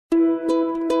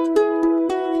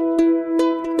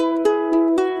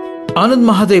Anand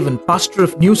Mahadevan, pastor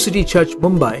of New City Church,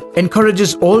 Mumbai,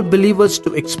 encourages all believers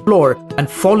to explore and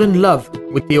fall in love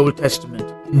with the Old Testament.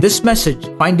 In this message,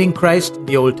 Finding Christ,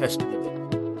 the Old Testament.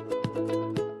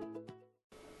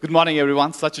 Good morning,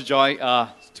 everyone. Such a joy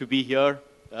to be here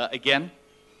again.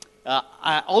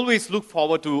 I always look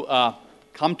forward to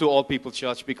come to All People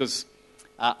Church because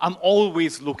I'm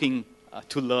always looking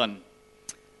to learn.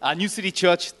 New City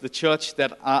Church, the church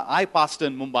that I pastor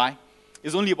in Mumbai,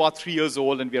 is only about 3 years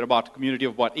old, and we're about a community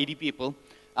of about 80 people.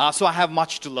 So I have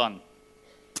much to learn.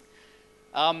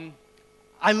 I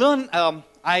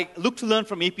look to learn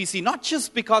from APC, not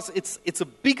just because it's a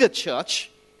bigger church,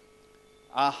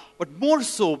 but more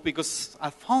so because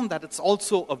I found that it's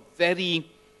also a very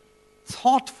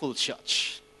thoughtful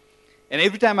church. And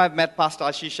every time I've met Pastor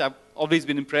Ashish, I've always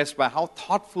been impressed by how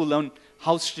thoughtful and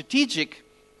how strategic,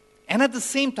 and at the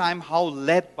same time, how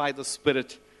led by the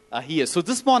Spirit he is. So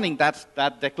this morning,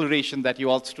 that declaration that you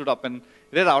all stood up and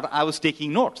read out, I was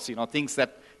taking notes,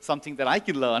 something that I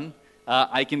can learn,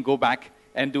 I can go back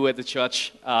and do at the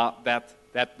church that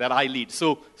I lead.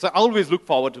 So I always look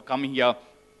forward to coming here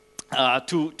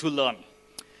to learn.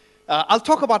 I'll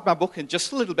talk about my book in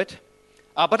just a little bit,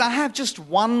 but I have just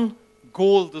one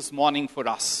goal this morning for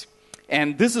us.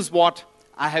 And this is what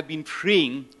I have been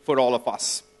praying for all of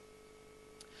us.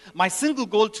 My single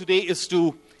goal today is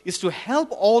to help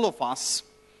all of us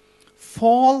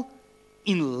fall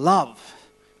in love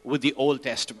with the Old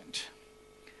Testament.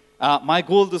 My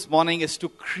goal this morning is to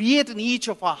create in each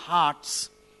of our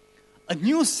hearts a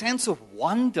new sense of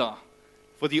wonder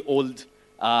for the Old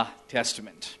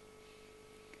Testament.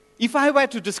 If I were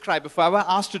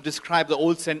asked to describe the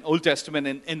Old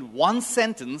Testament in one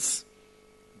sentence,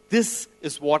 this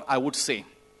is what I would say.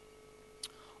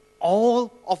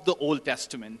 All of the Old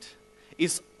Testament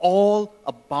is all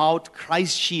about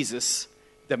Christ Jesus,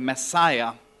 the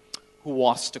Messiah who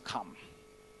was to come.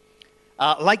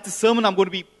 Like the sermon I'm going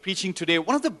to be preaching today,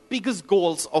 one of the biggest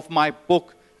goals of my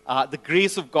book, The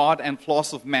Grace of God and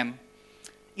Flaws of Men,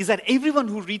 is that everyone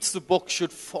who reads the book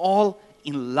should fall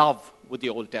in love with the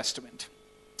Old Testament.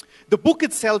 The book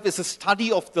itself is a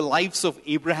study of the lives of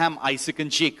Abraham, Isaac,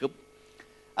 and Jacob.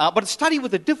 But a study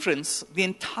with a difference. The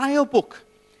entire book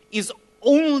is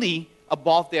only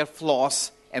about their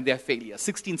flaws and their failures.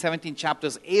 16, 17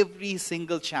 chapters, every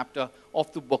single chapter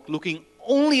of the book looking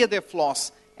only at their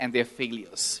flaws and their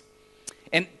failures.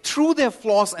 And through their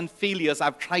flaws and failures,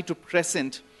 I've tried to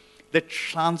present the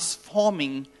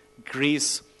transforming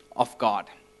grace of God.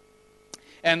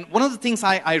 And one of the things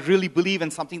I really believe,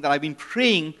 and something that I've been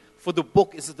praying for the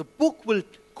book, is that the book will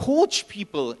coach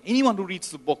people, anyone who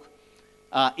reads the book,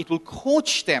 it will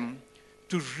coach them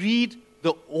to read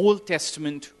the Old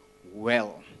Testament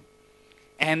well.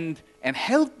 And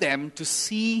help them to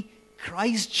see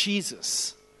Christ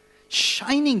Jesus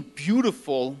shining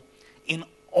beautiful in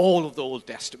all of the Old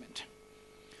Testament.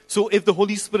 So if the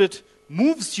Holy Spirit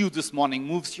moves you this morning,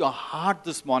 moves your heart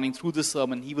this morning through the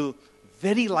sermon, He will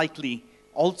very likely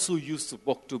also use the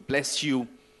book to bless you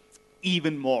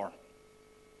even more.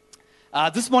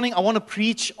 This morning I want to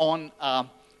preach on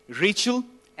Rachel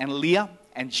and Leah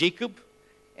and Jacob.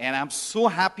 And I'm so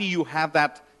happy you have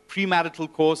that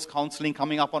premarital course counseling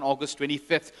coming up on August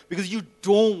 25th, because you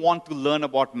don't want to learn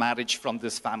about marriage from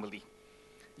this family.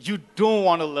 You don't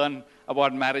want to learn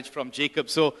about marriage from Jacob.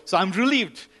 So I'm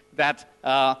relieved that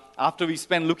after we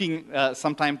spend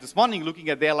some time this morning looking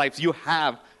at their lives, you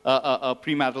have a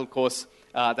premarital course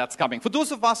that's coming. For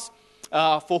those of us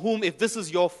for whom, if this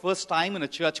is your first time in a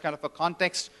church kind of a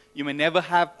context, you may never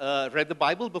have read the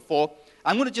Bible before,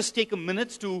 I'm going to just take a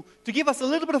minute to give us a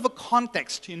little bit of a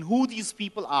context in who these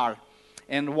people are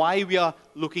and why we are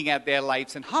looking at their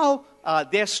lives and how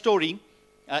their story,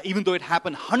 even though it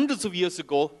happened hundreds of years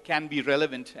ago, can be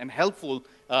relevant and helpful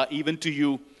even to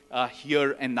you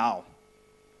here and now.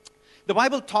 The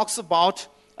Bible talks about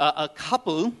a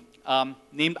couple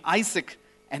named Isaac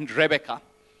and Rebekah.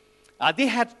 They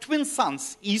had twin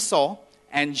sons, Esau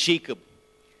and Jacob.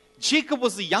 Jacob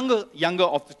was the younger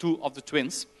of the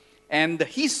twins. And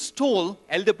he stole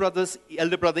elder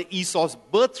brother Esau's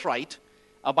birthright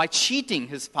by cheating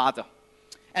his father.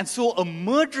 And so a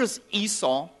murderous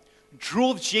Esau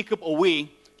drove Jacob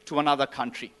away to another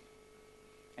country.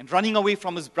 And running away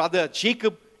from his brother,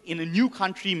 Jacob in a new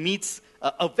country meets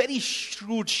a very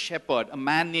shrewd shepherd, a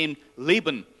man named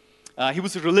Laban. He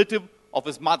was a relative of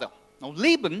his mother. Now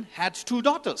Laban had two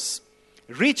daughters,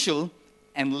 Rachel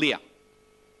and Leah.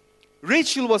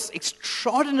 Rachel was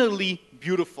extraordinarily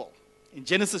beautiful. In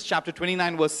Genesis chapter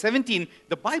 29, verse 17,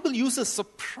 the Bible uses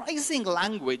surprising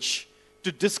language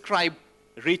to describe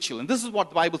Rachel. And this is what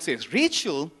the Bible says.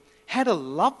 Rachel had a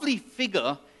lovely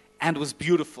figure and was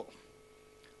beautiful.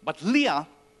 But Leah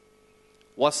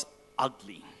was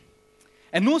ugly.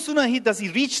 And no sooner does he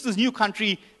reach this new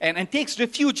country and takes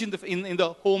refuge in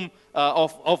the home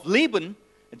of Laban,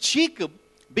 Jacob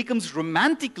becomes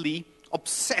romantically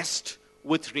obsessed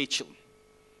with Rachel.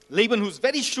 Laban, who's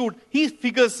very shrewd, he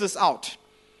figures this out.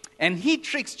 And he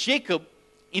tricks Jacob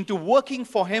into working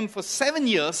for him for 7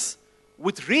 years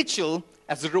with Rachel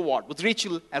as a reward, with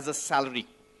Rachel as a salary.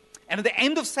 And at the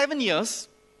end of 7 years,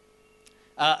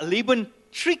 Laban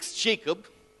tricks Jacob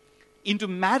into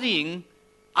marrying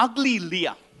ugly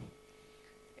Leah.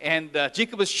 And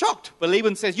Jacob is shocked. But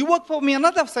Laban says, you work for me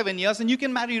another 7 years and you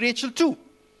can marry Rachel too.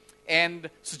 And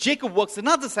so Jacob works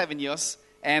another 7 years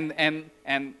and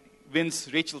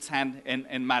wins Rachel's hand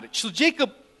in marriage. So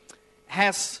Jacob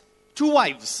has 2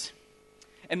 wives.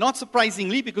 And not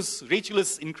surprisingly, because Rachel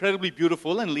is incredibly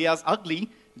beautiful and Leah is ugly,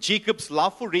 Jacob's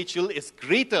love for Rachel is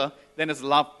greater than his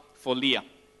love for Leah.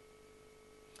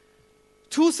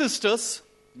 2 sisters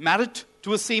married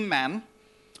to a same man.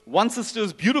 One sister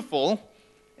is beautiful,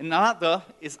 and another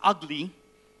is ugly.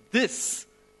 This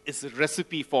is a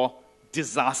recipe for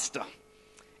disaster.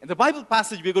 And the Bible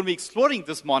passage we're going to be exploring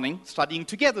this morning, studying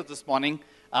together this morning,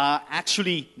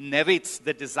 actually narrates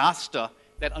the disaster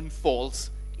that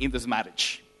unfolds in this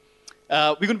marriage.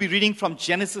 We're going to be reading from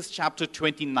Genesis chapter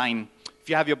 29. If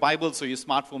you have your Bibles or your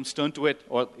smartphones, turn to it,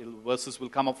 or verses will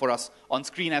come up for us on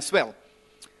screen as well.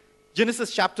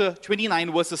 Genesis chapter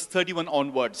 29, verses 31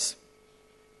 onwards.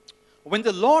 When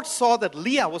the Lord saw that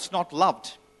Leah was not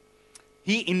loved,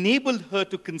 he enabled her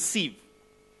to conceive.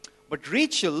 But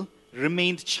Rachel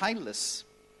remained childless.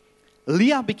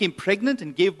 Leah became pregnant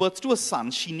and gave birth to a son.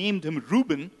 She named him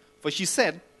Reuben, for she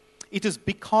said, "It is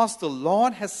because the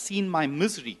Lord has seen my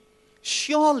misery.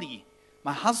 Surely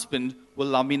my husband will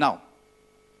love me now."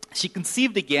 She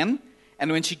conceived again,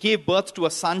 and when she gave birth to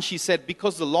a son, she said,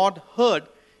 "Because the Lord heard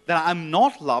that I am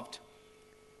not loved,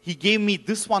 he gave me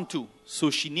this one too." So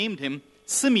she named him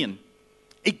Simeon.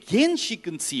 Again she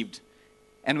conceived,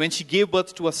 and when she gave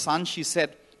birth to a son, she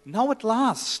said, "Now at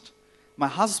last my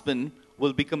husband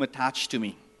will become attached to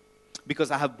me,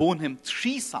 because I have borne him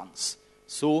 3 sons."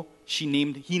 So she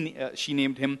named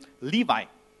him Levi.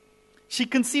 She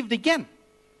conceived again,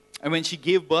 and when she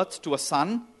gave birth to a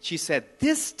son, she said,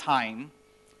 This time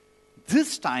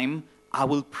I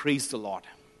will praise the Lord."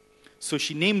 So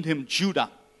she named him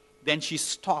Judah. Then she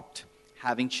stopped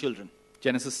having children.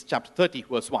 Genesis chapter 30,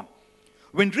 verse 1.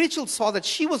 When Rachel saw that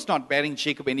she was not bearing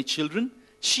Jacob any children,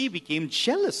 she became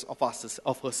jealous of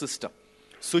her sister.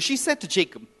 So she said to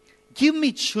Jacob, "Give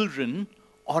me children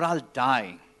or I'll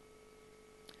die."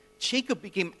 Jacob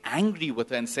became angry with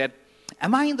her and said,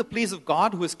 "Am I in the place of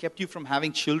God who has kept you from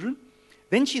having children?"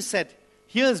 Then she said,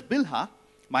 "Here is Bilhah,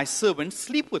 my servant.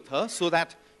 Sleep with her so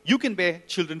that you can bear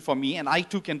children for me, and I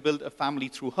too can build a family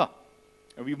through her."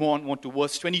 And we move on to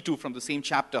verse 22 from the same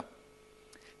chapter.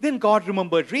 Then God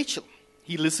remembered Rachel.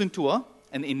 He listened to her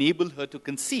and enabled her to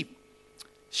conceive.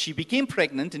 She became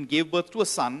pregnant and gave birth to a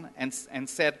son and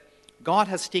said, "God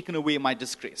has taken away my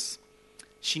disgrace."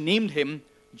 She named him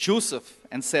Joseph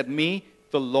and said, "May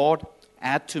the Lord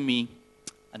add to me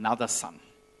another son."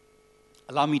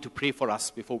 Allow me to pray for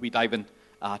us before we dive in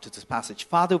to this passage.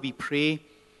 Father, we pray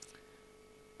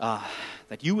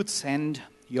that you would send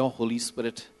your Holy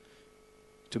Spirit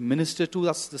to minister to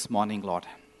us this morning, Lord.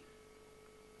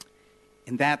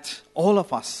 And that all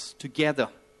of us together,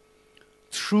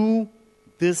 through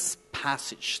this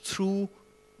passage, through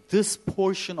this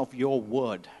portion of your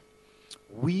word,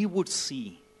 we would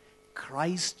see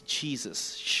Christ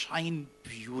Jesus shine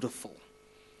beautiful.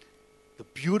 The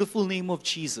beautiful name of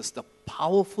Jesus, the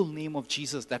powerful name of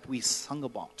Jesus that we sung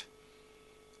about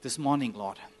this morning,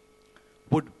 Lord,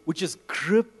 would just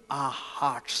grip our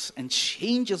hearts and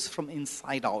change us from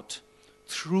inside out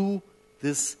through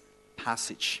this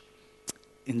passage.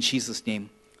 In Jesus' name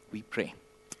we pray.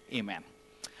 Amen.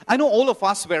 I know all of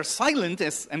us were silent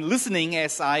and listening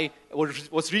as I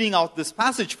was reading out this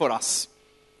passage for us.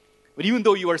 But even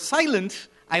though you were silent,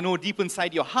 I know deep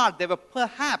inside your heart there were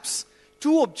perhaps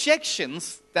 2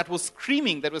 objections that were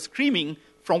screaming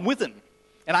from within.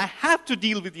 And I have to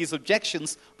deal with these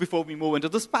objections before we move into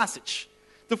this passage.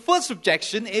 The first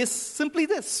objection is simply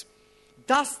this: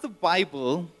 does the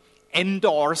Bible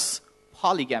endorse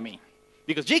polygamy?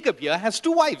 Because Jacob here has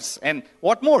 2 wives, and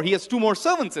what more, he has 2 more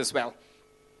servants as well,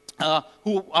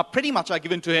 who are pretty much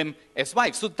given to him as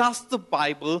wives. So does the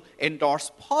Bible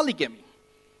endorse polygamy?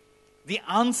 The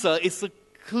answer is a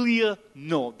clear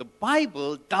no. The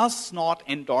Bible does not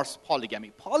endorse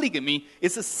polygamy. Polygamy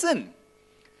is a sin.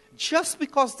 Just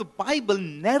because the Bible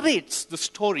narrates the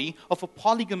story of a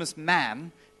polygamous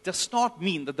man does not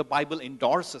mean that the Bible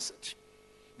endorses it.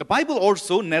 The Bible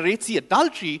also narrates the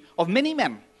adultery of many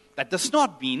men. That does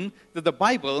not mean that the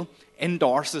Bible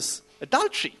endorses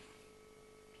adultery.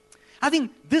 I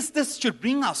think this should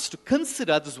bring us to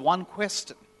consider this one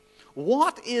question.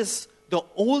 What is the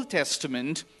Old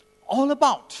Testament all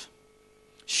about?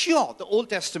 Sure, the Old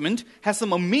Testament has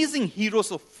some amazing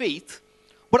heroes of faith,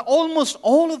 but almost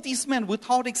all of these men,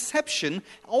 without exception,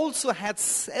 also had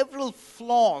several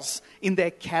flaws in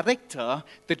their character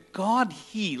that God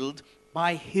healed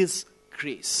by His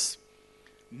grace.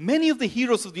 Many of the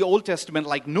heroes of the Old Testament,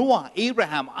 like Noah,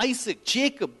 Abraham, Isaac,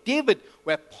 Jacob, David,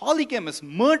 were polygamous,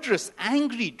 murderous,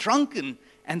 angry, drunken,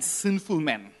 and sinful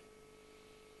men.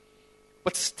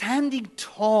 But standing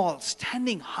tall,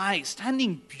 standing high,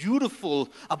 standing beautiful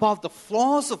above the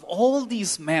flaws of all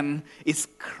these men is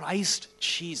Christ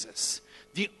Jesus,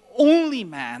 the only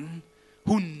man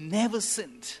who never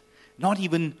sinned, not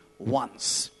even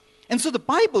once. And so the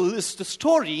Bible is the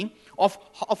story of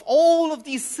all of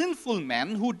these sinful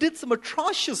men who did some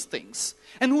atrocious things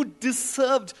and who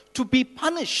deserved to be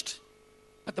punished.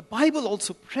 But the Bible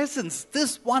also presents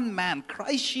this one man,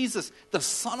 Christ Jesus, the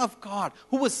Son of God,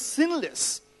 who was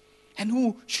sinless and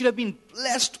who should have been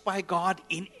blessed by God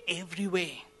in every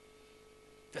way.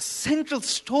 The central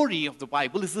story of the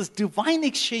Bible is this divine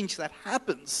exchange that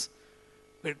happens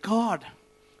where God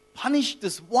punished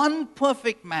this one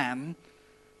perfect man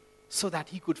so that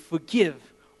He could forgive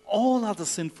all other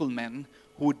sinful men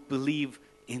who would believe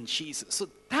in Jesus. So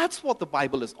that's what the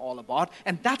Bible is all about,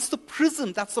 and that's the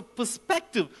prism, that's the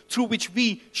perspective through which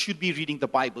we should be reading the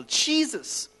Bible.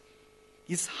 Jesus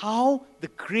is how the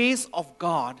grace of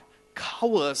God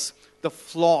covers the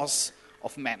flaws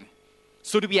of men.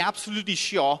 So to be absolutely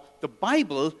sure, the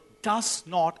Bible does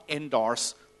not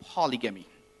endorse polygamy.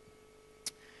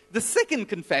 The second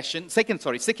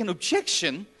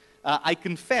objection, I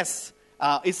confess,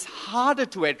 is harder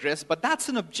to address, but that's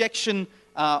an objection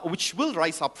which will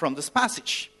rise up from this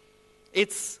passage.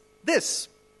 It's this.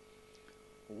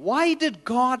 Why did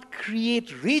God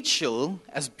create Rachel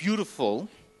as beautiful,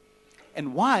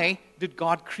 and why did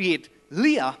God create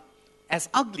Leah as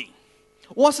ugly?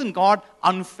 Wasn't God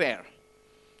unfair?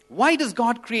 Why does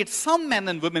God create some men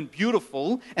and women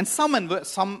beautiful and some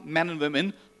men and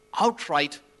women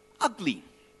outright ugly?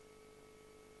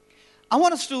 I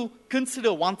want us to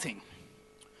consider one thing.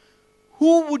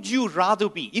 Who would you rather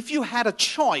be? If you had a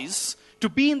choice to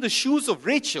be in the shoes of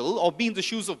Rachel or be in the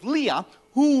shoes of Leah,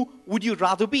 who would you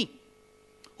rather be?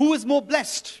 Who is more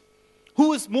blessed?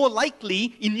 Who is more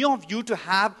likely, in your view, to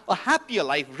have a happier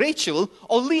life, Rachel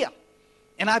or Leah?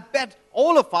 And I bet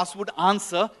all of us would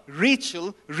answer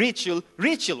Rachel, Rachel,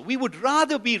 Rachel. We would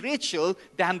rather be Rachel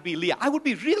than be Leah. I would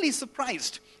be really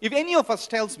surprised if any of us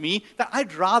tells me that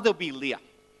I'd rather be Leah.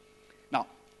 Now,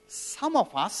 some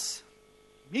of us,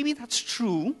 maybe that's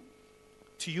true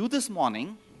to you this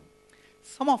morning.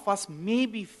 Some of us may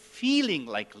be feeling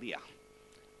like Leah,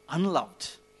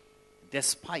 unloved,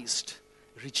 despised,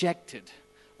 rejected,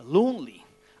 lonely,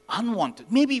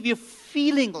 unwanted. Maybe we're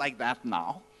feeling like that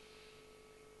now.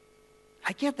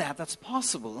 I get that, that's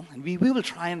possible, and we will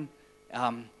try and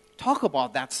talk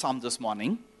about that some this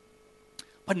morning.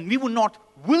 But we will not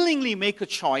willingly make a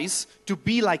choice to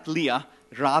be like Leah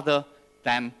rather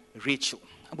than Rachel.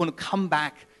 I'm going to come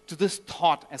back to this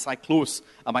thought as I close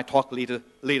my talk later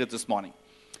this morning.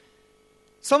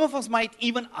 Some of us might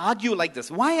even argue like this.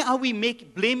 Why are we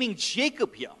blaming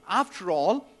Jacob here? After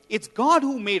all, it's God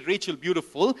who made Rachel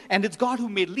beautiful, and it's God who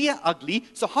made Leah ugly.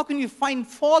 So how can you find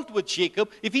fault with Jacob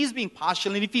if he's being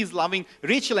partial and if he's loving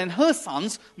Rachel and her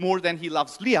sons more than he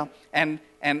loves Leah and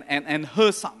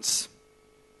her sons?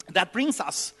 That brings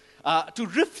us to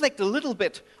reflect a little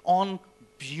bit on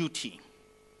beauty.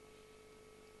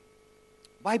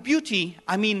 By beauty,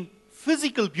 I mean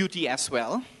physical beauty as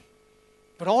well.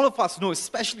 But all of us know,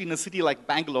 especially in a city like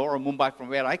Bangalore or Mumbai, from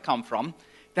where I come from,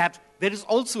 that there is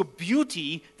also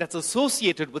beauty that's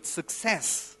associated with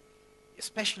success,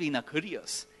 especially in our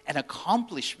careers, and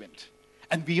accomplishment.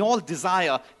 And we all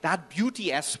desire that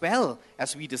beauty as well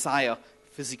as we desire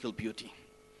physical beauty.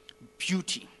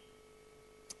 Beauty.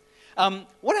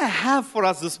 What I have for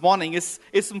us this morning is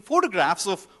some photographs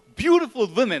of beautiful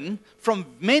women from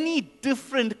many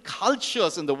different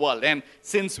cultures in the world. And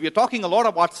since we're talking a lot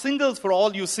about singles, for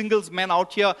all you singles men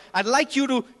out here, I'd like you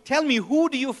to tell me, who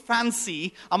do you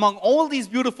fancy among all these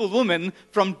beautiful women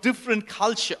from different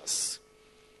cultures?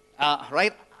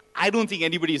 Right? I don't think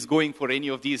anybody is going for any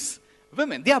of these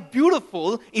women. They are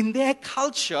beautiful in their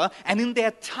culture and in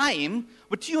their time.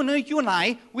 But you know, you and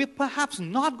I, we're perhaps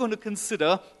not going to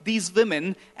consider these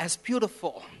women as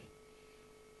beautiful.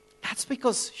 That's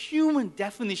because human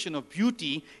definition of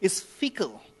beauty is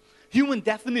fickle. Human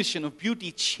definition of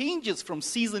beauty changes from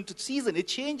season to season. It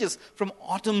changes from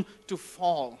autumn to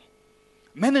fall.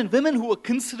 Men and women who were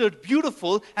considered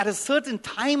beautiful at a certain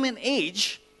time and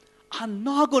age are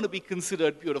not going to be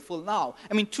considered beautiful now.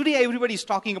 I mean, today everybody's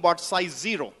talking about size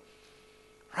 0.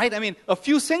 Right? I mean, a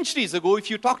few centuries ago, if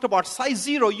you talked about size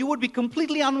 0, you would be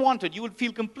completely unwanted. You would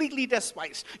feel completely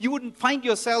despised. You wouldn't find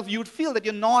yourself, you would feel that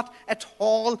you're not at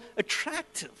all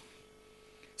attractive.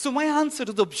 So my answer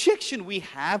to the objection we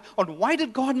have on why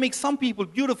did God make some people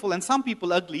beautiful and some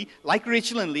people ugly, like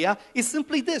Rachel and Leah, is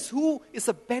simply this: who is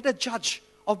a better judge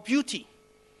of beauty?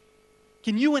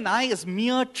 Can you and I, as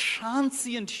mere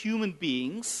transient human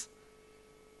beings,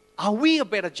 are we a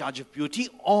better judge of beauty,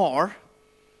 or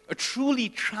a truly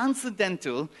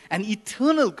transcendental and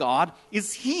eternal God,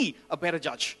 is He a better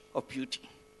judge of beauty?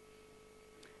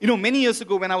 You know, many years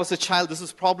ago when I was a child, this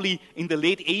was probably in the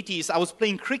late 80s, I was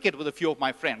playing cricket with a few of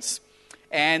my friends.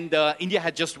 And India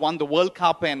had just won the World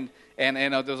Cup, and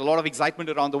there was a lot of excitement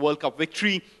around the World Cup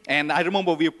victory. And I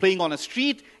remember we were playing on a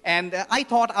street, and I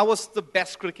thought I was the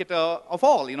best cricketer of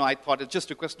all. You know, I thought it's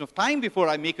just a question of time before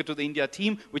I make it to the India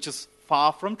team, which is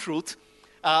far from truth.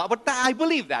 But I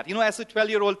believe that. You know, as a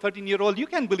 12-year-old, 13-year-old, you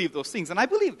can believe those things, and I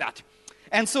believe that.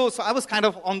 And so I was kind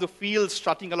of on the field,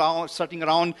 strutting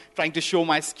around, trying to show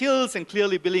my skills, and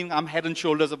clearly believing I'm head and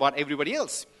shoulders above everybody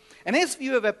else. And as we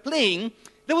were playing,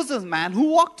 there was this man who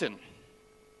walked in.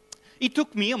 It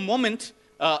took me a moment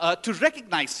to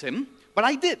recognize him, but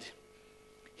I did.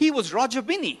 He was Roger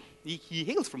Binney. He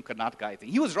hails from Karnataka, I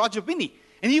think. He was Roger Binney.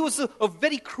 And he was a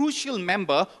very crucial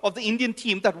member of the Indian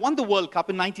team that won the World Cup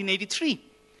in 1983.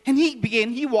 And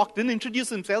he walked in,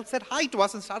 introduced himself, said hi to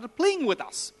us, and started playing with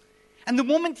us. And the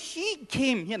moment he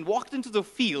came and walked into the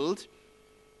field,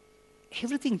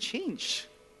 everything changed.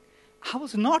 I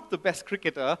was not the best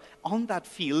cricketer on that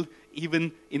field,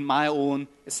 even in my own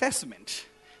assessment.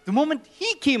 The moment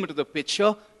he came into the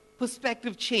picture,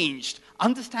 perspective changed,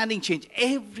 understanding changed,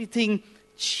 everything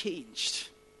changed.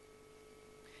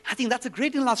 I think that's a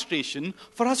great illustration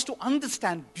for us to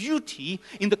understand beauty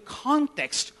in the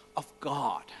context of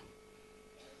God.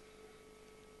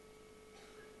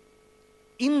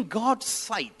 In God's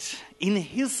sight, in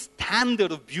His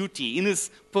standard of beauty, in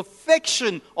His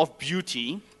perfection of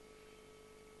beauty,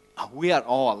 we are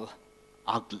all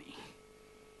ugly.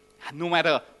 No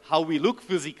matter how we look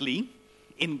physically,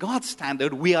 in God's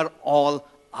standard, we are all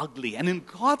ugly. And in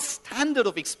God's standard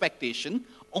of expectation,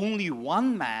 only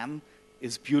one man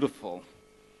is beautiful.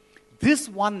 This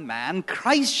one man,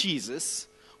 Christ Jesus,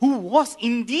 who was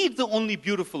indeed the only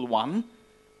beautiful one,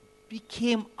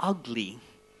 became ugly.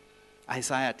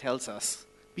 Isaiah tells us,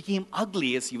 became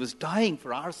ugly as He was dying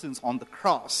for our sins on the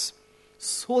cross,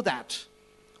 so that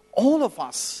all of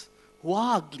us who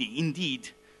are ugly indeed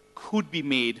could be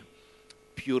made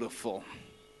beautiful.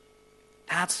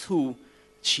 That's who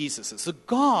Jesus is. So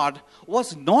God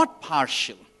was not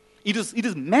partial. It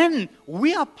is men,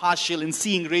 we are partial in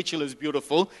seeing Rachel as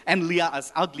beautiful and Leah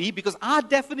as ugly, because our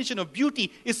definition of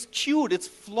beauty is skewed, it's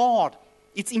flawed,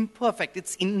 it's imperfect,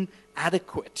 it's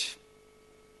inadequate.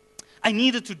 I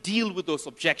needed to deal with those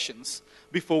objections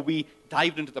before we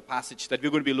dived into the passage that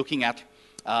we're going to be looking at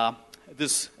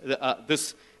this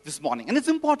morning. And it's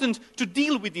important to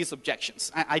deal with these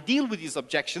objections. I deal with these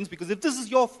objections because if this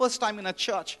is your first time in a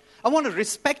church, I want to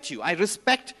respect you. I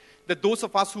respect that those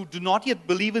of us who do not yet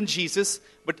believe in Jesus,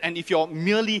 and if you're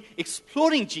merely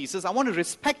exploring Jesus, I want to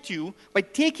respect you by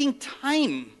taking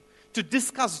time to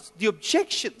discuss the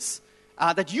objections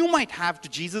that you might have to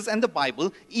Jesus and the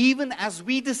Bible, even as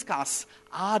we discuss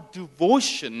our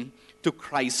devotion to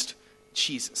Christ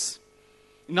Jesus.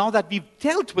 Now that we've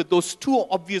dealt with those two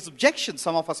obvious objections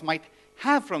some of us might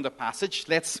have from the passage,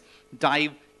 let's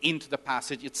dive into the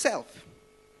passage itself.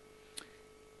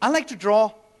 I'd like to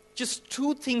draw just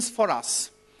two things for us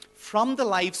from the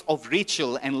lives of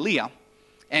Rachel and Leah.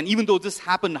 And even though this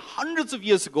happened hundreds of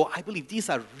years ago, I believe these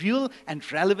are real and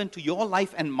relevant to your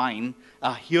life and mine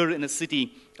here in a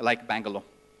city like Bangalore.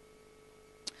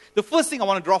 The first thing I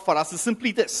want to draw for us is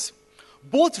simply this.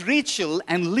 Both Rachel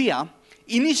and Leah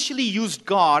initially used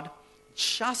God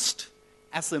just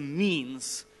as a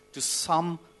means to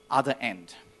some other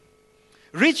end.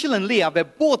 Rachel and Leah were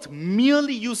both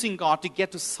merely using God to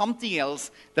get to something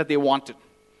else that they wanted.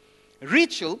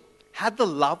 Rachel had the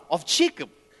love of Jacob,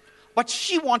 but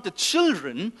she wanted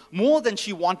children more than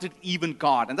she wanted even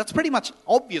God. And that's pretty much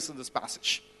obvious in this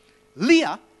passage.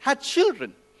 Leah had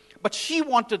children, but she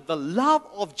wanted the love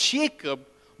of Jacob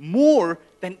more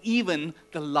than even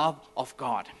the love of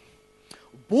God.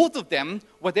 Both of them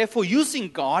were therefore using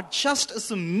God just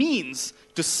as a means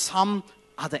to some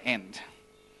other end.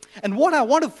 And what I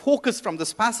want to focus from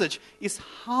this passage is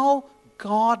how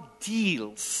God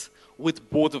deals with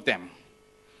both of them.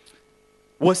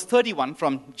 Verse 31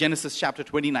 from Genesis chapter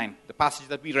 29, the passage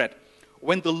that we read.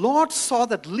 When the Lord saw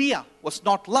that Leah was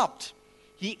not loved,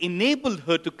 he enabled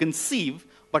her to conceive,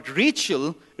 but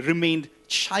Rachel remained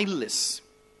childless.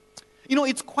 You know,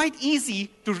 it's quite easy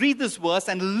to read this verse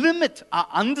and limit our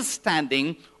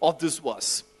understanding of this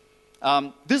verse.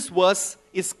 This verse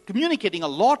is communicating a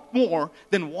lot more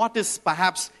than what is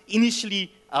perhaps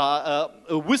initially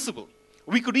visible.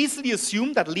 We could easily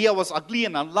assume that Leah was ugly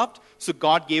and unloved, so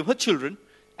God gave her children.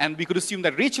 And we could assume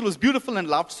that Rachel was beautiful and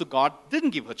loved, so God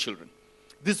didn't give her children.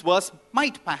 This verse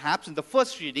might perhaps, in the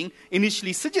first reading,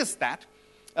 initially suggest that.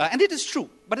 And it is true,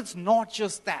 but it's not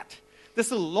just that.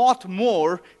 There's a lot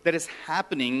more that is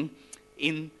happening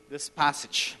in this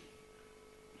passage.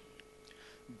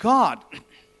 God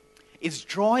is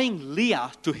drawing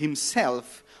Leah to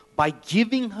himself by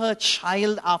giving her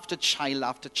child after child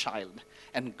after child.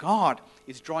 And God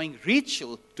is drawing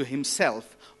Rachel to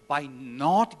himself by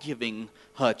not giving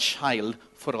her child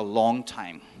for a long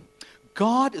time.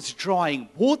 God is drawing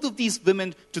both of these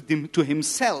women to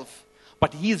himself,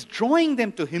 but he is drawing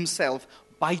them to himself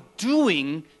by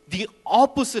doing the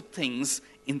opposite things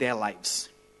in their lives.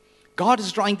 God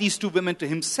is drawing these two women to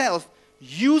himself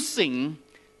using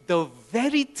the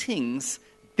very things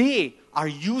they are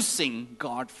using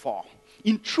God for.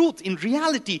 In truth, in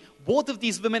reality, both of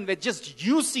these women were just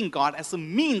using God as a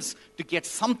means to get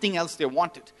something else they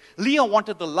wanted. Leah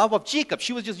wanted the love of Jacob.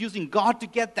 She was just using God to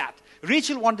get that.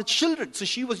 Rachel wanted children, so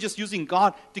she was just using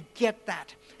God to get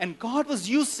that. And God was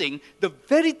using the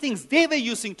very things they were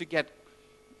using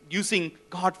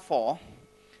God for,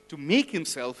 to make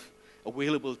himself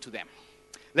available to them.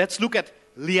 Let's look at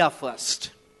Leah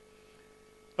first.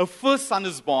 Her first son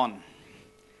is born.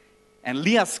 And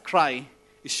Leah's cry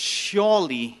is,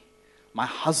 surely my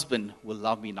husband will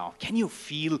love me now. Can you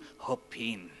feel her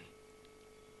pain?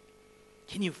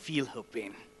 Can you feel her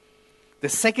pain? The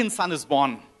second son is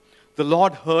born. The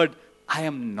Lord heard, I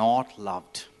am not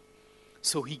loved.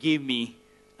 So he gave me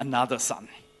another son.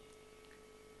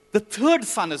 The third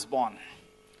son is born.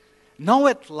 Now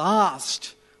at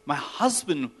last, my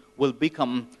husband will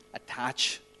become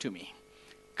attached to me.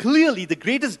 Clearly, the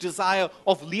greatest desire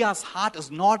of Leah's heart is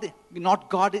not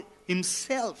God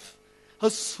himself. Her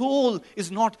soul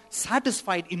is not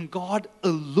satisfied in God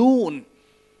alone.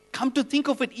 Come to think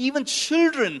of it, even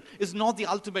children is not the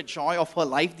ultimate joy of her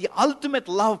life. The ultimate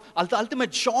love, the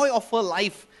ultimate joy of her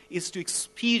life is to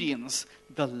experience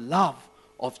the love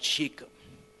of Jacob.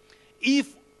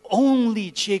 If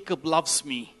only Jacob loves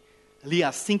me, Leah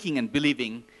is thinking and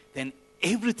believing, then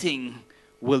everything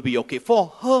will be okay. For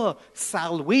her,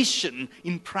 salvation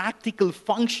in practical,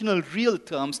 functional, real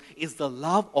terms is the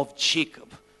love of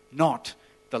Jacob, not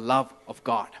the love of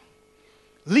God.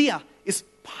 Leah is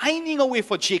pining away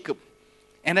for Jacob.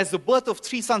 And as the birth of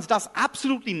 3 sons does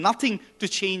absolutely nothing to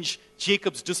change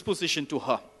Jacob's disposition to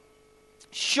her.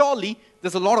 Surely,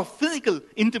 there's a lot of physical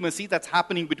intimacy that's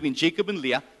happening between Jacob and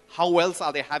Leah. How else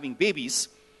are they having babies?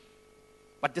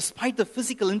 But despite the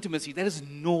physical intimacy, there is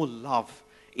no love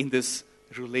in this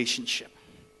relationship.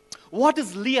 What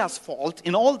is Leah's fault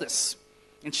in all this?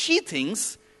 And she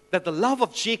thinks that the love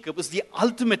of Jacob is the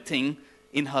ultimate thing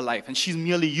in her life. And she's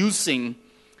merely using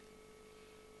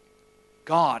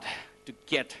God to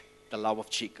get the love of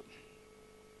Jacob.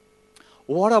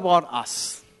 What about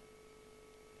us?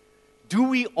 Do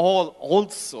we all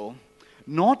also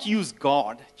not use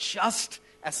God just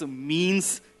as a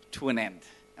means to an end?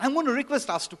 And I'm going to request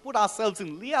us to put ourselves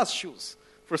in Leah's shoes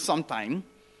for some time.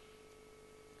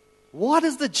 What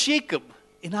is the Jacob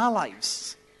in our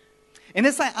lives? And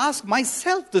as I ask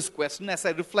myself this question, as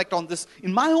I reflect on this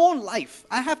in my own life,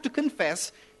 I have to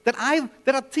confess that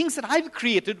there are things that I've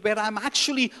created where I'm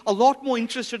actually a lot more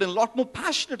interested and a lot more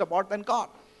passionate about than God.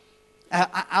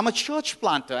 I'm a church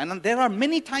planter, and there are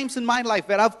many times in my life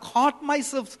where I've caught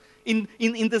myself in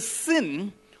the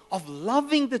sin of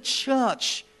loving the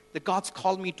church that God's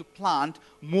called me to plant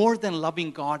more than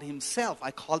loving God himself.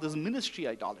 I call this ministry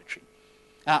idolatry.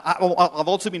 I've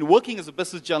also been working as a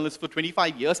business journalist for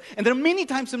 25 years, and there are many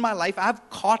times in my life I've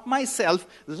caught myself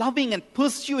loving and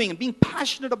pursuing and being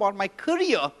passionate about my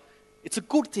career. It's a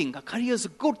good thing. A career is a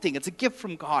good thing. It's a gift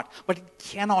from God, but it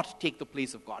cannot take the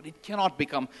place of God. It cannot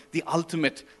become the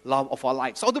ultimate love of our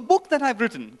lives. So the book that I've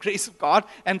written, Grace of God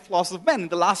and Flaws of Men, in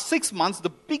the last 6 months, the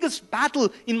biggest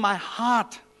battle in my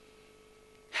heart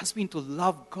has been to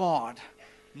love God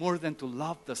more than to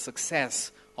love the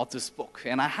success of this book.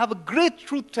 And I have a great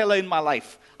truth teller in my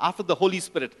life after the Holy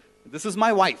Spirit. This is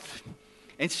my wife.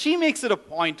 And she makes it a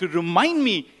point to remind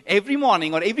me every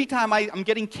morning or every time I'm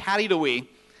getting carried away.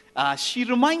 She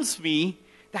reminds me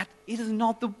that it is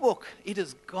not the book. It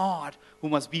is God who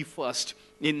must be first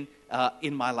in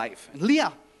my life. And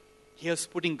Leah, here's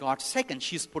putting God second.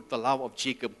 She's put the love of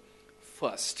Jacob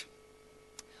first.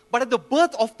 But at the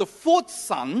birth of the fourth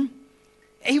son,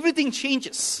 everything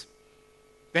changes.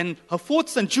 When her fourth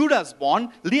son Judah is born,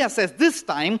 Leah says, this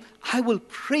time I will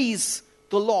praise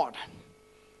the Lord.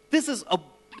 This is a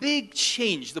big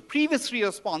change. The previous three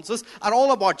responses are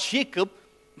all about Jacob.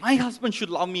 My husband should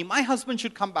love me. My husband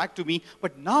should come back to me.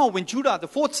 But now when Judah, the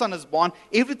fourth son, is born,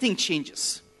 everything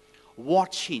changes.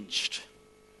 What changed?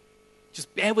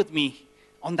 Just bear with me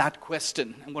on that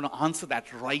question. I'm going to answer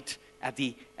that right at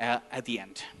the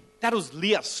end. That was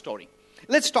Leah's story.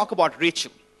 Let's talk about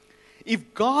Rachel.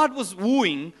 If God was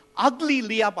wooing ugly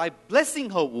Leah by blessing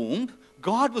her womb,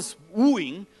 God was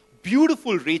wooing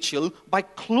beautiful Rachel by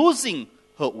closing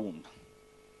her womb.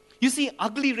 You see,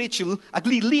 ugly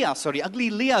Leah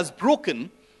is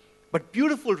broken, but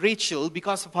beautiful Rachel,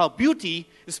 because of her beauty,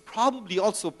 is probably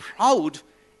also proud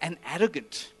and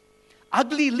arrogant.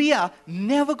 Ugly Leah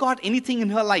never got anything in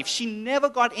her life. She never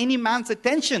got any man's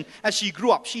attention as she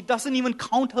grew up. She doesn't even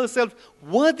count herself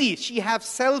worthy. She has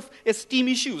self-esteem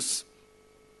issues.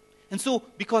 And so,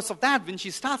 because of that, when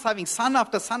she starts having son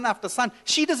after son after son,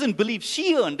 she doesn't believe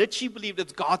she earned it. She believed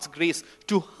it's God's grace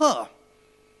to her.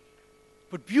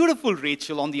 But beautiful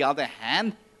Rachel, on the other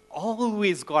hand,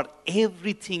 always got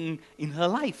everything in her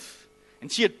life.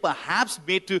 And she had perhaps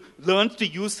learned to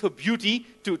use her beauty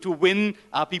to win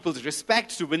people's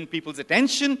respect, to win people's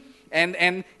attention.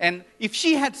 And if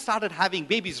she had started having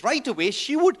babies right away,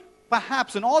 she would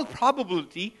perhaps, in all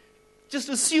probability, just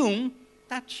assume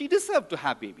that she deserved to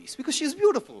have babies because she's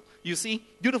beautiful. You see,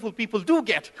 beautiful people do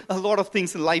get a lot of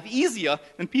things in life easier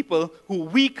than people who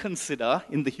we consider,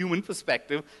 in the human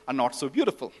perspective, are not so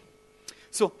beautiful.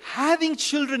 So having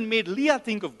children made Leah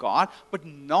think of God, but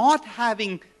not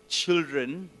having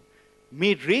children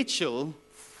made Rachel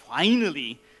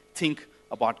finally think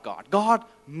about God. God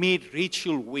made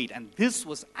Rachel wait, and this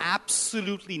was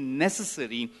absolutely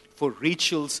necessary for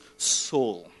Rachel's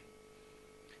soul.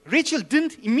 Rachel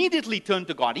didn't immediately turn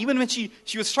to God. Even when she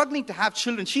was struggling to have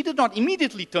children, she did not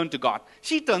immediately turn to God.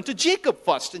 She turned to Jacob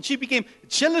first, and she became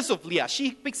jealous of Leah.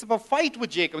 She picks up a fight with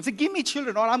Jacob and said, give me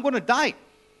children or I'm going to die.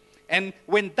 And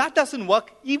when that doesn't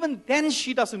work, even then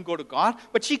she doesn't go to God,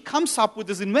 but she comes up with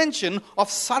this invention of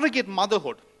surrogate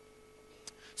motherhood.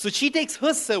 So she takes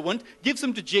her servant, gives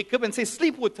him to Jacob and says,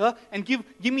 sleep with her and give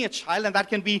me a child, and that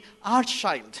can be our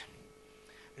child.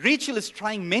 Rachel is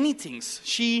trying many things.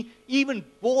 She even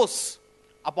boasts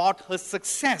about her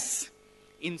success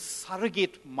in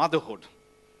surrogate motherhood.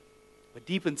 But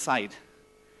deep inside,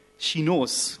 she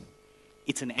knows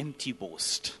it's an empty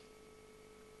boast.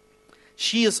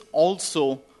 She is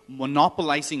also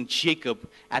monopolizing Jacob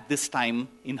at this time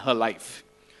in her life.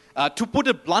 To put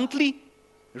it bluntly,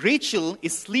 Rachel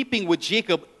is sleeping with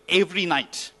Jacob every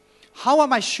night. How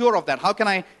am I sure of that? How can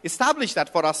I establish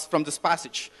that for us from this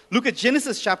passage? Look at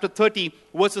Genesis chapter 30,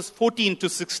 verses 14 to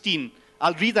 16.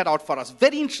 I'll read that out for us.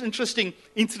 Very interesting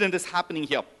incident is happening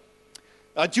here.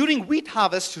 During wheat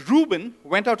harvest, Reuben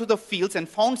went out to the fields and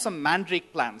found some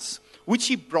mandrake plants, which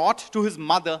he brought to his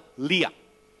mother Leah.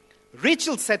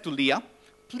 Rachel said to Leah,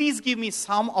 please give me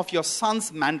some of your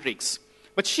son's mandrakes.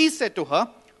 But she said to her,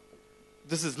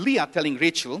 this is Leah telling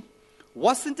Rachel,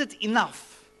 wasn't it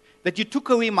enough that you took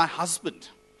away my husband?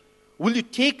 Will you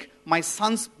take my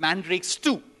son's mandrakes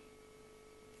too?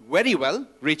 Very well,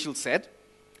 Rachel said.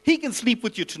 He can sleep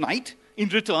with you tonight in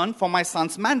return for my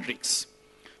son's mandrakes.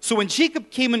 So when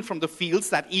Jacob came in from the fields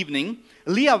that evening,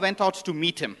 Leah went out to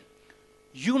meet him.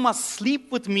 You must sleep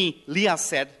with me, Leah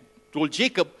told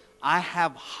Jacob, I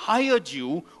have hired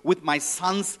you with my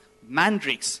son's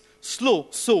mandrakes.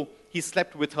 So he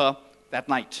slept with her that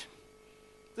night.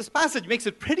 This passage makes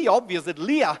it pretty obvious that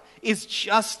Leah is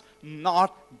just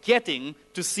not getting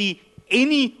to see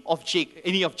any of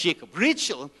Jacob.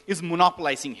 Rachel is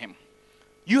monopolizing him.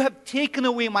 You have taken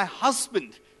away my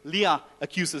husband, Leah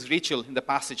accuses Rachel in the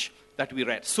passage that we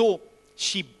read. So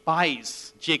she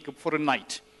buys Jacob for a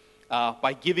night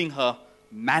by giving her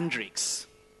mandrakes.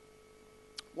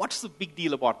 What's the big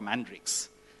deal about mandrakes?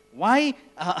 Why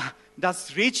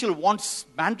does Rachel want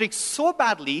mandrakes so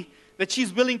badly that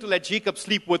she's willing to let Jacob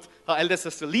sleep with her elder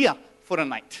sister Leah for a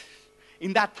night?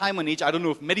 In that time and age, I don't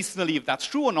know if medicinally if that's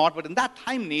true or not, but in that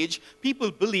time and age,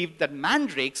 people believed that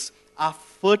mandrakes are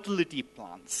fertility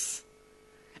plants.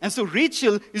 And so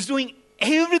Rachel is doing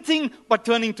everything but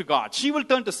turning to God. She will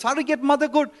turn to surrogate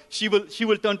motherhood. She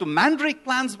will turn to mandrake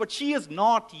plants, but she is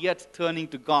not yet turning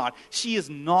to God. She is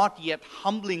not yet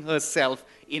humbling herself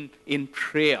in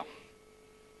prayer.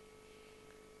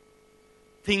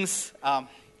 Things,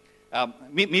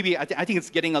 maybe I think it's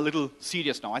getting a little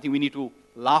serious now. I think we need to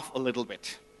laugh a little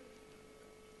bit.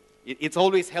 It's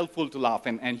always helpful to laugh,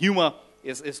 and humor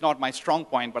is not my strong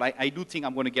point, but I do think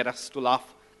I'm going to get us to laugh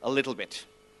a little bit.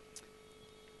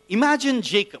 Imagine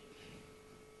Jacob.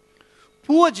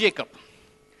 Poor Jacob.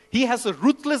 He has a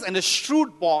ruthless and a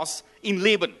shrewd boss in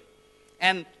Laban.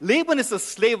 And Laban is a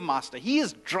slave master. He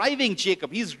is driving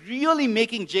Jacob. He's really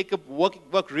making Jacob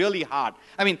work really hard.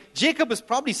 I mean, Jacob is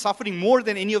probably suffering more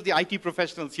than any of the IT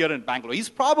professionals here in Bangalore. He's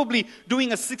probably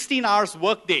doing a 16 hours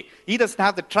work day. He doesn't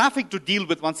have the traffic to deal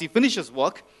with once he finishes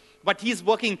work, but he's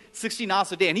working 16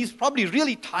 hours a day, and he's probably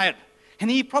really tired. And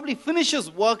he probably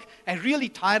finishes work and really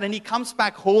tired, and he comes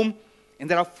back home, and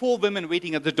there are 4 women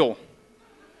waiting at the door.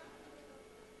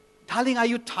 Darling, are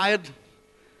you tired?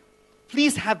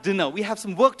 Please have dinner. We have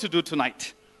some work to do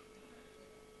tonight.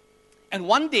 And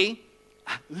one day,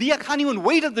 Leah can't even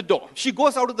wait at the door. She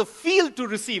goes out of the field to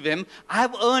receive him.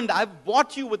 I've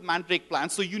bought you with mandrake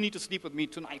plants, so you need to sleep with me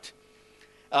tonight.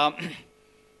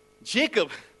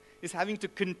 Jacob is having to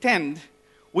contend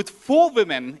with 4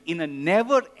 women in a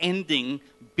never-ending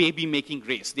baby-making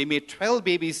race. They made 12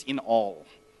 babies in all.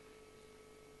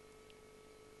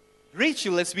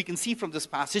 Rachel, as we can see from this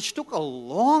passage, took a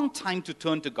long time to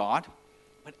turn to God,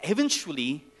 but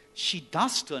eventually she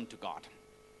does turn to God.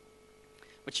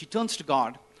 But she turns to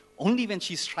God only when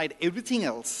she's tried everything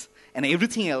else, and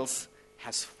everything else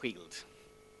has failed.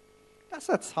 Does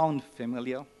that sound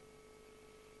familiar?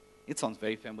 It sounds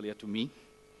very familiar to me.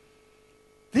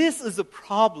 This is a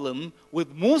problem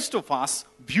with most of us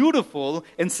beautiful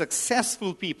and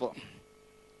successful people.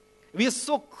 We are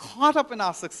so caught up in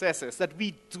our successes that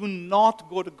we do not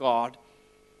go to God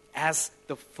as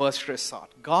the first resort.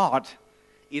 God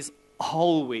is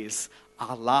always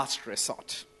our last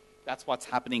resort. That's what's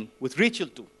happening with Rachel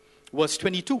too. Verse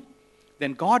 22.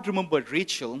 Then God remembered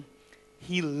Rachel.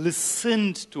 He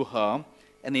listened to her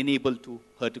and enabled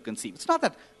her to conceive. It's not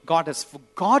that God has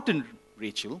forgotten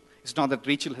Rachel. It's not that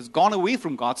Rachel has gone away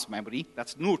from God's memory.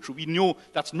 That's not true. We know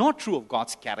that's not true of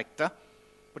God's character.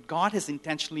 But God has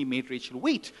intentionally made Rachel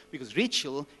wait because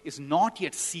Rachel is not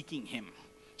yet seeking him.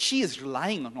 She is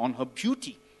relying on her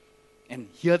beauty. And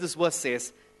here this verse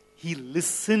says, he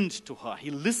listened to her. He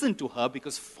listened to her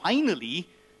because finally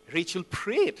Rachel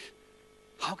prayed.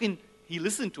 How can he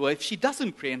listen to her if she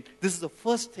doesn't pray? And this is the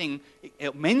first thing,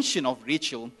 a mention of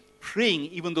Rachel praying,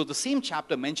 even though the same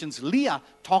chapter mentions Leah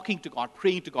talking to God,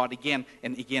 praying to God again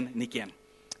and again and again.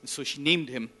 And so she named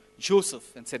him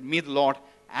Joseph and said, may the Lord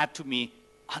add to me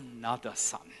another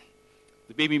son.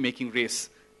 The baby-making race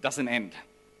doesn't end.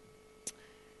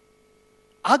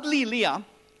 Ugly Leah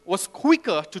was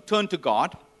quicker to turn to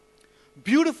God.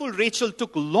 Beautiful Rachel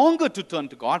took longer to turn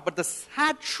to God, but the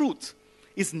sad truth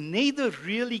is neither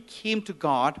really came to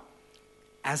God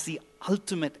as the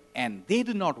ultimate end. They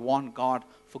did not want God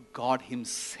for God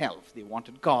himself. They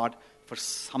wanted God for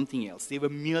something else. They were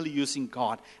merely using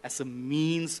God as a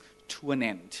means to an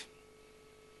end.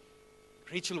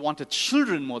 Rachel wanted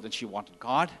children more than she wanted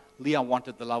God. Leah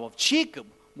wanted the love of Jacob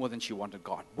more than she wanted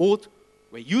God. Both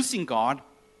were using God,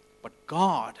 but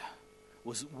God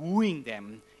was wooing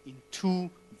them in 2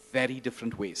 very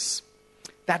different ways.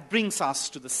 That brings us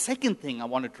to the second thing I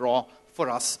want to draw for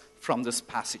us from this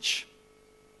passage.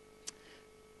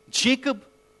 Jacob,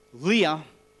 Leah,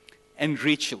 and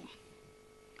Rachel.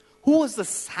 Who was the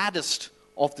saddest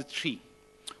of the 3?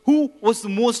 Who was the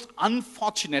most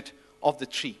unfortunate of the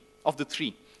 3?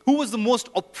 Who was the most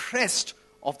oppressed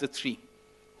of the 3?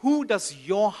 Who does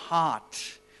your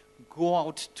heart go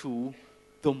out to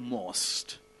the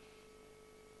most?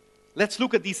 Let's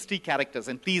look at these 3 characters,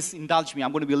 and please indulge me.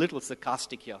 I'm going to be a little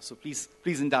sarcastic here, so please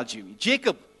indulge me.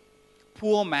 Jacob,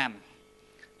 poor man.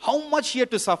 How much he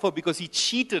had to suffer because he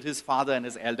cheated his father and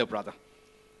his elder brother.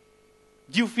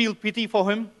 Do you feel pity for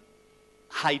him?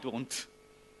 I don't.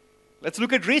 Let's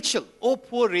look at Rachel. Oh,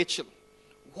 poor Rachel.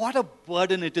 What a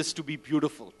burden it is to be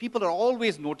beautiful. People are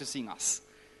always noticing us.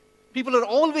 People are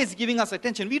always giving us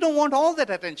attention. We don't want all that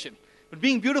attention. But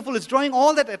being beautiful is drawing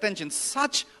all that attention.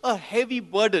 Such a heavy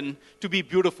burden to be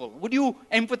beautiful. Would you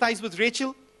empathize with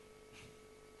Rachel?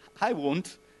 I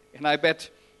won't. And I bet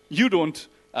you don't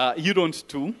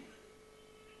too.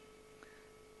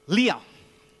 Leah.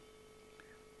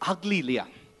 Ugly Leah.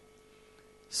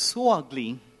 So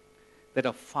ugly that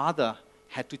her father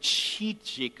had to cheat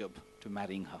Jacob to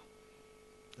marrying her.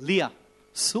 Leah,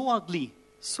 so ugly,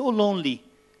 so lonely,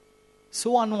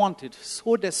 so unwanted,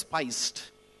 so despised,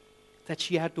 that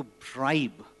she had to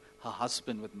bribe her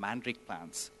husband with mandrake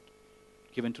plants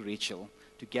given to Rachel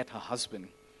to get her husband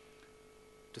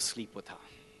to sleep with her.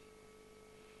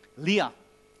 Leah,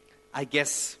 I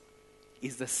guess,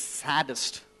 is the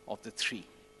saddest of the three.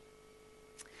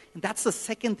 And that's the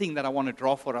second thing that I want to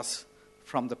draw for us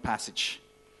from the passage.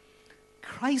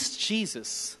 Christ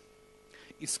Jesus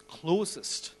is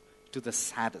closest to the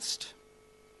saddest.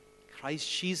 Christ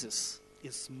Jesus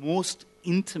is most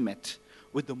intimate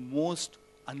with the most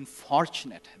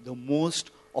unfortunate, the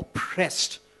most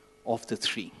oppressed of the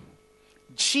three.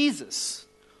 Jesus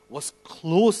was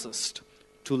closest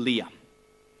to Leah.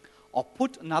 Or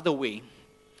put another way,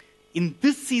 in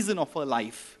this season of her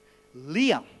life,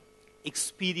 Leah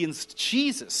experienced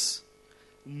Jesus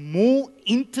more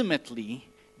intimately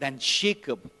than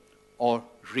Jacob or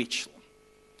Rachel.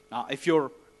 Now, if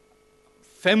you're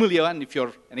familiar and if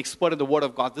you're an expert in the Word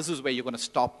of God, this is where you're going to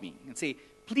stop me and say,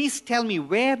 please tell me,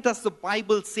 where does the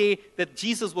Bible say that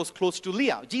Jesus was close to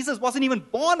Leah? Jesus wasn't even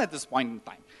born at this point in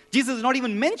time. Jesus is not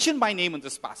even mentioned by name in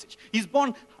this passage. He's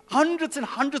born hundreds and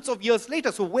hundreds of years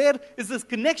later. So where is this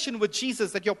connection with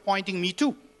Jesus that you're pointing me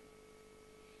to?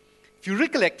 If you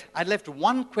recollect, I left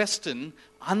one question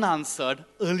unanswered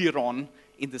earlier on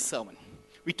in the sermon.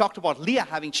 We talked about Leah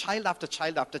having child after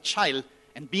child after child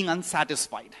and being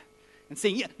unsatisfied. And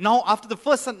saying, yeah, now after the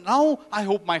first son, now I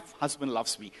hope my husband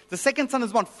loves me. The second son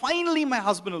is born, finally my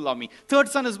husband will love me. Third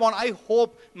son is born, I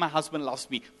hope my husband loves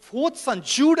me. Fourth son,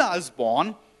 Judah, is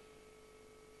born.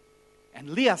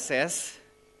 And Leah says,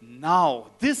 now,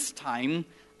 this time,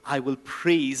 I will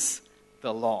praise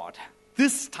the Lord.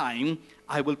 This time,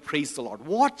 I will praise the Lord.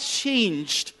 What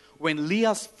changed when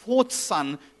Leah's fourth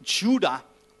son, Judah,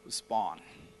 was born?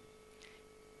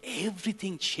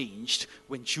 Everything changed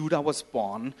when Judah was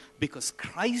born because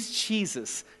Christ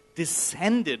Jesus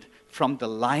descended from the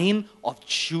line of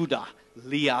Judah,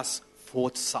 Leah's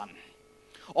fourth son.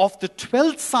 Of the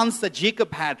 12 sons that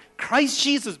Jacob had, Christ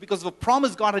Jesus, because of a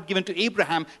promise God had given to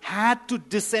Abraham, had to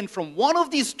descend from one of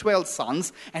these 12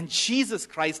 sons, and Jesus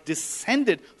Christ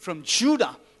descended from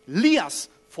Judah, Leah's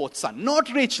fourth son.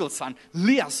 Not Rachel's son,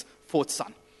 Leah's fourth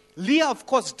son. Leah, of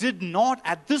course, did not,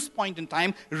 at this point in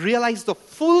time, realize the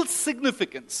full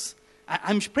significance.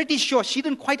 I'm pretty sure she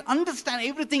didn't quite understand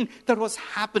everything that was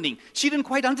happening. She didn't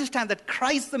quite understand that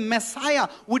Christ, the Messiah,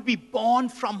 would be born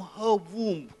from her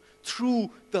womb through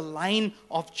the line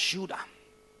of Judah.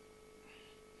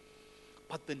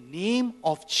 But the name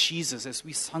of Jesus, as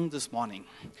we sung this morning,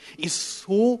 is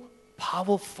so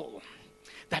powerful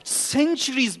that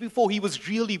centuries before he was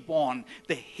really born,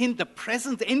 the hint, the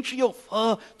presence, the entry of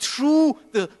her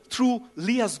through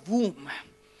Leah's womb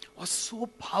was so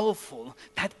powerful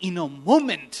that in a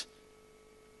moment,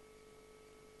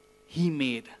 he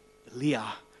made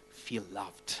Leah feel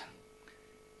loved.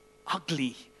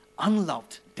 Ugly,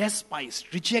 unloved,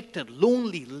 despised, rejected,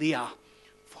 lonely Leah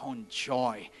found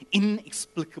joy,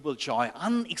 inexplicable joy,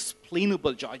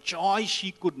 unexplainable joy, joy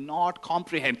she could not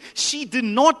comprehend. She did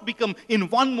not become, in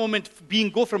one moment,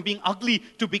 go from being ugly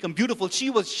to become beautiful.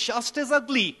 She was just as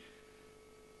ugly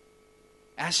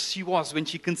as she was when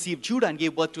she conceived Judah and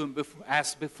gave birth to him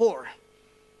as before.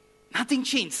 Nothing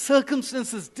changed.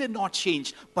 Circumstances did not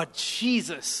change, but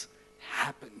Jesus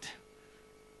happened.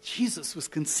 Jesus was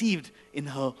conceived in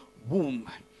her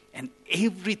womb, and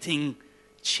everything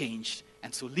changed.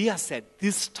 And so Leah said,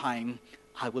 this time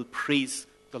I will praise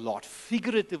the Lord.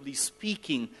 Figuratively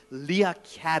speaking, Leah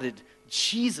carried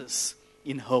Jesus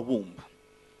in her womb.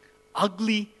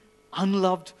 Ugly,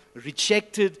 unloved,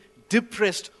 rejected,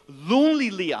 depressed, lonely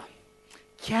Leah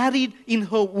carried in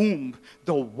her womb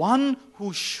the one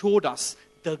who showed us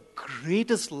the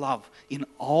greatest love in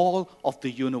all of the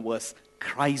universe,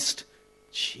 Christ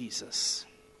Jesus.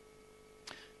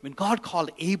 When God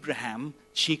called Abraham,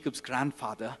 Jacob's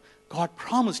grandfather, God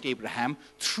promised Abraham,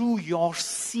 through your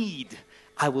seed,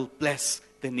 I will bless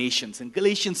the nations. And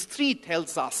Galatians 3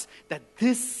 tells us that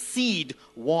this seed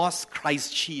was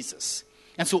Christ Jesus.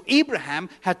 And so Abraham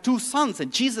had two sons,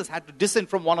 and Jesus had to descend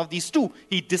from one of these two.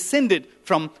 He descended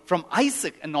from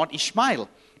Isaac and not Ishmael.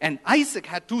 And Isaac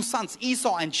had two sons,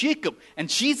 Esau and Jacob. And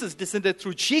Jesus descended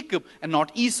through Jacob and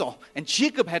not Esau. And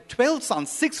Jacob had 12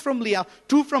 sons, 6 from Leah,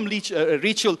 2 from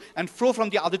Rachel, and 4 from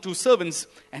the other two servants.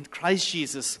 And Christ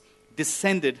Jesus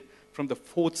descended from the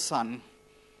fourth son,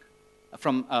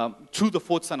 through the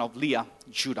fourth son of Leah,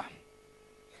 Judah.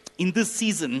 In this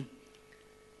season,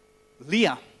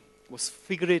 Leah was,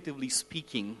 figuratively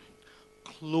speaking,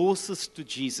 closest to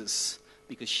Jesus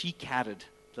because she carried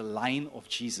the line of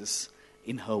Jesus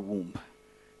in her womb.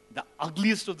 The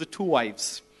ugliest of the two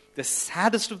wives, the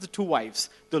saddest of the two wives,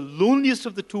 the loneliest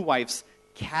of the two wives,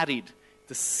 carried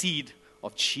the seed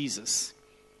of Jesus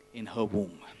in her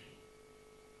womb.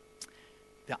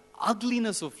 The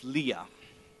ugliness of Leah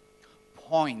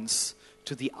points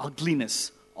to the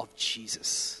ugliness of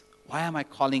Jesus. Why am I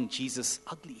calling Jesus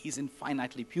ugly? He's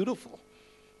infinitely beautiful.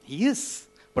 He is.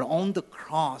 But on the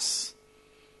cross,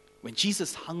 when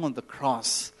Jesus hung on the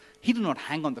cross, he did not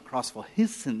hang on the cross for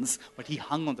his sins, but he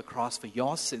hung on the cross for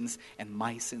your sins and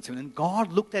my sins. And when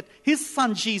God looked at his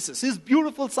son Jesus, his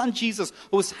beautiful son Jesus,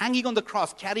 who was hanging on the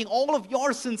cross, carrying all of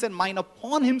your sins and mine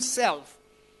upon himself,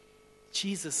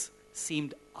 Jesus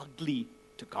seemed ugly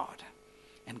to God.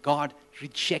 And God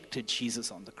rejected Jesus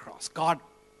on the cross. God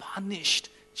punished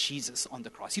Jesus on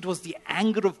the cross. It was the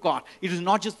anger of God. It was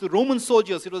not just the Roman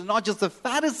soldiers. It was not just the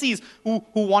Pharisees who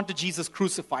wanted Jesus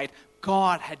crucified.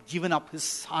 God had given up his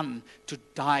son to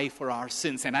die for our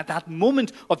sins. And at that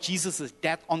moment of Jesus'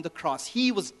 death on the cross,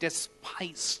 he was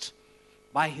despised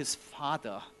by his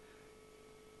Father,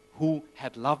 who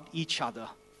had loved each other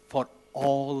for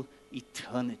all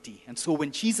eternity. And so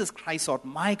when Jesus cries out,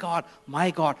 my God,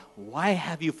 why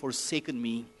have you forsaken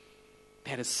me?"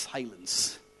 There is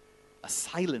silence. A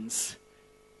silence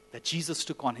that Jesus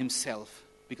took on himself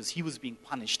because he was being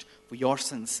punished for your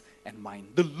sins and mine.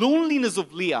 The loneliness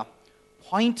of Leah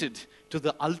pointed to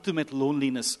the ultimate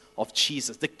loneliness of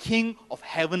Jesus. The King of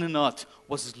heaven and earth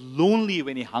was lonely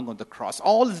when he hung on the cross.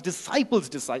 All his disciples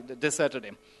deserted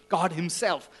him. God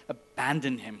himself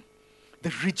abandoned him.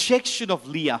 The rejection of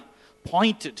Leah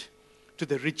pointed to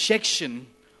the rejection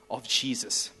of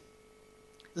Jesus.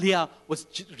 Leah was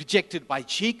rejected by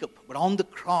Jacob, but on the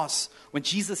cross, when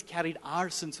Jesus carried our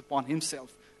sins upon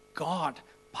himself, God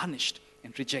punished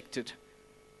and rejected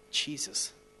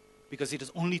Jesus. Because it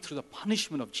is only through the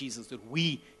punishment of Jesus that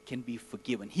we can be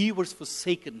forgiven. He was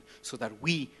forsaken so that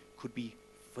we could be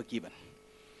forgiven.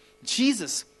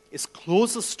 Jesus is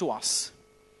closest to us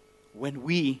when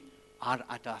we are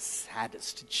at our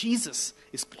saddest. Jesus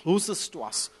is closest to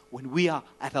us when we are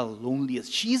at our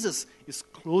loneliest. Jesus is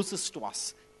closest to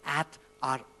us at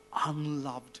our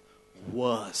unloved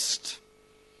worst.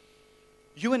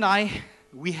 You and I,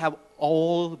 we have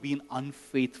all been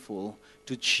unfaithful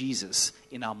to Jesus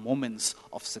in our moments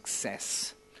of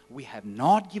success. We have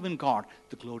not given God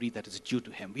the glory that is due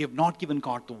to him. We have not given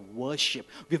God the worship.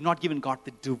 We have not given God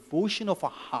the devotion of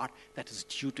our heart that is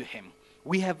due to him.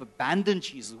 We have abandoned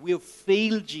Jesus. We have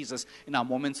failed Jesus in our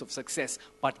moments of success.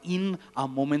 But in our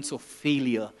moments of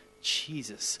failure,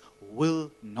 Jesus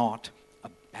will not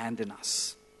abandon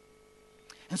us.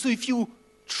 And so if you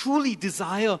truly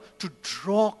desire to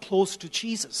draw close to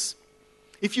Jesus,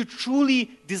 if you truly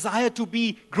desire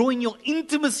to grow in your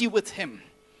intimacy with him,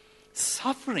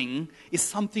 suffering is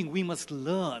something we must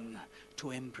learn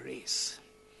to embrace.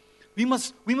 We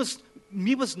must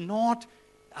not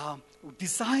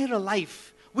desire a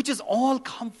life which is all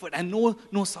comfort and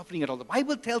no suffering at all. The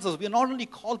Bible tells us we are not only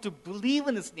called to believe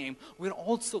in his name, we are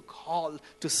also called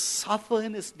to suffer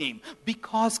in his name.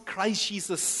 Because Christ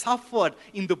Jesus suffered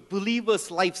in the believer's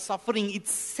life, suffering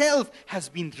itself has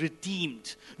been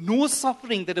redeemed. No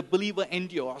suffering that a believer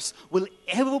endures will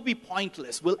ever be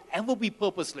pointless, will ever be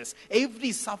purposeless.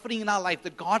 Every suffering in our life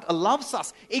that God allows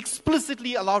us,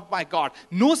 explicitly allowed by God,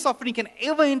 no suffering can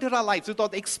ever enter our lives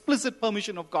without the explicit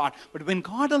permission of God. But when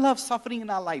God allows suffering in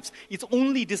our lives, it's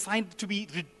only designed to be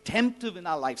redemptive in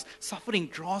our lives. Suffering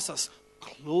draws us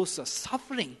closer.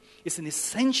 Suffering is an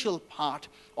essential part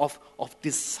of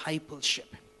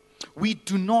discipleship. We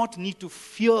do not need to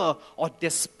fear or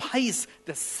despise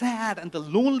the sad and the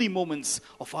lonely moments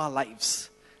of our lives.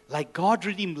 Like God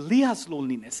redeemed Leah's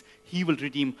loneliness, he will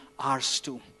redeem ours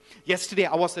too. Yesterday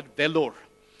I was at Vellore.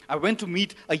 I went to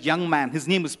meet a young man. His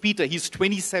name is Peter. He's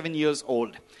 27 years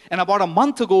old. And about a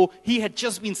month ago, he had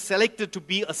just been selected to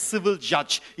be a civil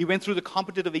judge. He went through the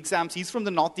competitive exams. He's from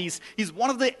the Northeast. He's one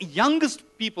of the youngest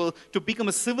people to become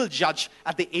a civil judge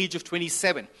at the age of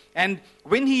 27. And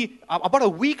when about a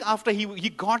week after he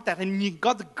got that, and he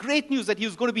got the great news that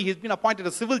he's been appointed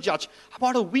a civil judge,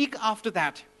 about a week after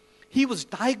that, he was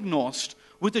diagnosed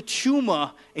with a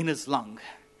tumor in his lung.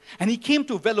 And he came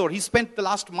to Vellore. He spent the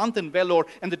last month in Vellore.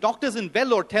 And the doctors in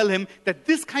Vellore tell him that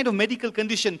this kind of medical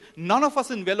condition, none of us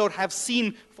in Vellore have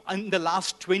seen in the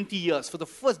last 20 years.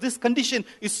 This condition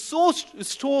is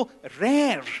so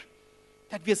rare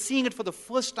that we are seeing it for the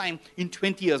first time in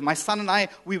 20 years. My son and I,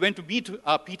 we went to meet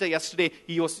Peter yesterday.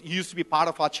 He used to be part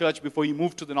of our church before he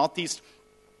moved to the Northeast.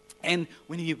 And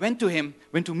when we went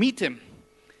to meet him,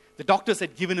 the doctors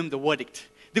had given him the verdict.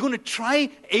 They're going to try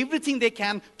everything they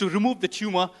can to remove the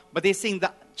tumor, but they're saying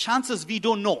the chances we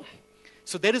don't know.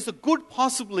 So there is a good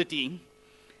possibility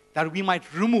that we might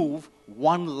remove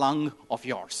one lung of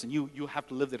yours. And you have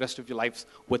to live the rest of your lives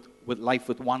with life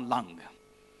with one lung.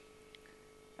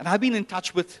 And I've been in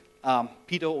touch with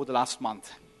Peter over the last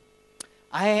month.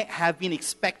 I have been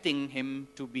expecting him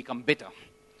to become bitter.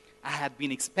 I had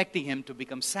been expecting him to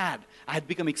become sad. I had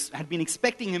been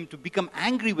expecting him to become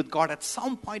angry with God at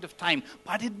some point of time,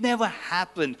 but it never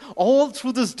happened. All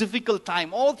through this difficult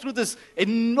time, all through this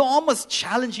enormous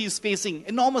challenge he is facing,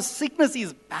 enormous sickness he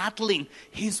is battling,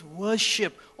 his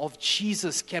worship of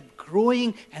Jesus kept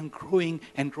growing and growing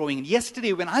and growing. And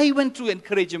yesterday, when I went to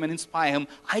encourage him and inspire him,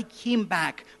 I came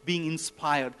back being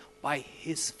inspired by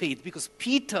his faith, because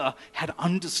Peter had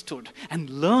understood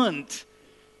and learned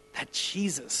that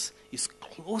Jesus is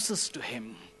closest to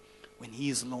him when he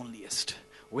is loneliest,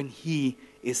 when he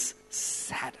is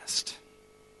saddest.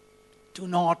 Do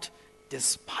not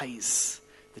despise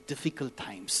the difficult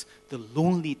times, the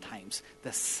lonely times,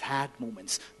 the sad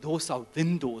moments. Those are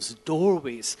windows,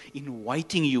 doorways,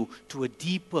 inviting you to a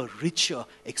deeper, richer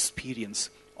experience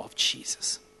of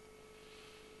Jesus.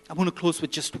 I want to close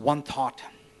with just one thought.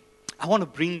 I want to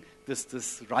bring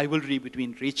this rivalry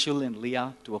between Rachel and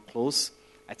Leah to a close.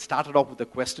 I started off with the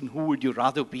question, who would you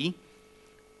rather be?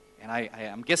 And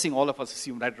I'm guessing all of us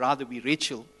assumed I'd rather be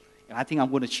Rachel. And I think I'm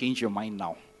going to change your mind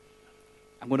now.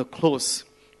 I'm going to close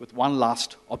with one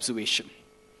last observation.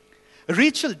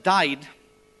 Rachel died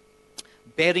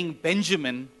bearing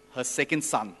Benjamin, her second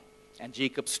son, and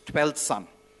Jacob's 12th son.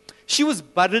 She was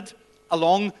buried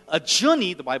along a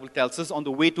journey, the Bible tells us, on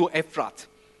the way to Ephrath.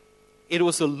 It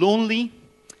was a lonely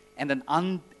and an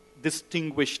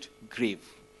undistinguished grave.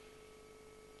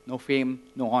 No fame,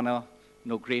 no honor,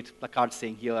 no great placard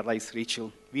saying, "Here lies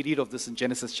Rachel." We read of this in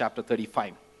Genesis chapter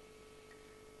 35.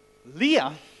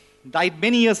 Leah died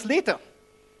many years later.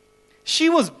 She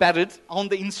was buried on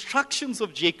the instructions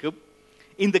of Jacob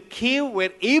in the cave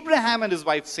where Abraham and his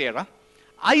wife Sarah,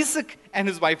 Isaac and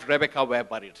his wife Rebekah were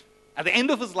buried. At the end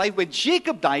of his life, when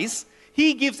Jacob dies,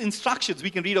 he gives instructions. We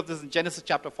can read of this in Genesis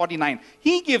chapter 49.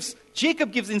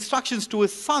 Jacob gives instructions to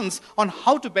his sons on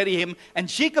how to bury him. And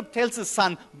Jacob tells his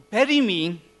son, "Bury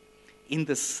me in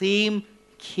the same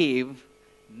cave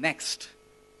next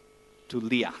to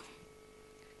Leah."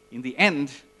 In the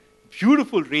end,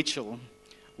 beautiful Rachel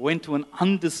went to an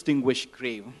undistinguished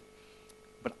grave.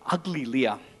 But ugly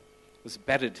Leah was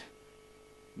buried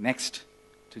next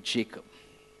to Jacob.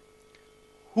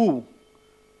 Who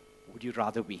would you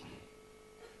rather be?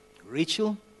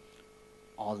 Rachel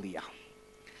or Leah?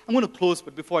 I'm going to close,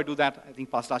 but before I do that, I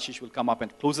think Pastor Ashish will come up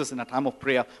and close us in a time of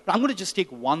prayer. But I'm going to just take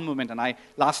one moment. And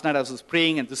last night as I was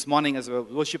praying, and this morning as I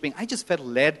was worshiping, I just felt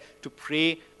led to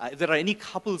pray. If there are any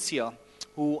couples here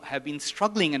who have been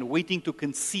struggling and waiting to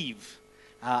conceive,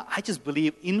 I just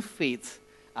believe in faith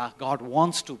God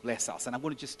wants to bless us. And I'm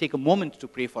going to just take a moment to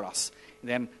pray for us. And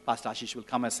then Pastor Ashish will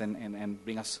come us and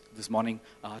bring us this morning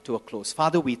to a close.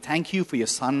 Father, we thank you for your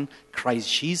Son, Christ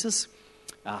Jesus,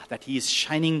 that he is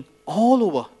shining all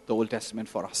over the Old Testament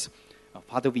for us.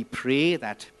 Father, we pray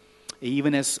that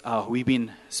even as we've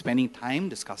been spending time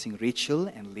discussing Rachel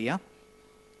and Leah,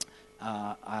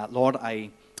 Lord,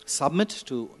 I submit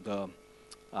to the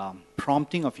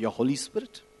prompting of your Holy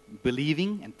Spirit,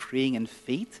 believing and praying in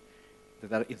faith,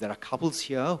 that if there are couples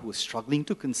here who are struggling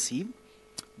to conceive,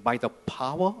 by the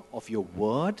power of your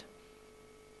word,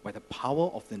 by the power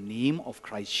of the name of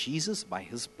Christ Jesus, by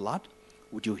his blood,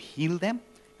 would you heal them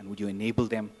and would you enable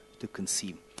them to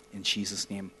conceive? In Jesus'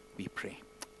 name we pray.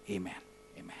 Amen.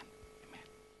 Amen. Amen.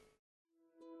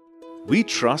 We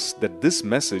trust that this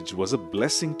message was a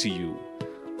blessing to you.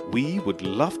 We would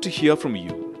love to hear from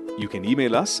you. You can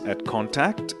email us at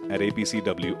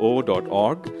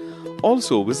contact@apcwo.org.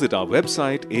 Also visit our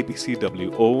website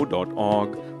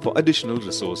apcwo.org for additional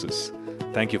resources.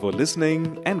 Thank you for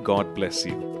listening and God bless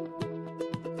you.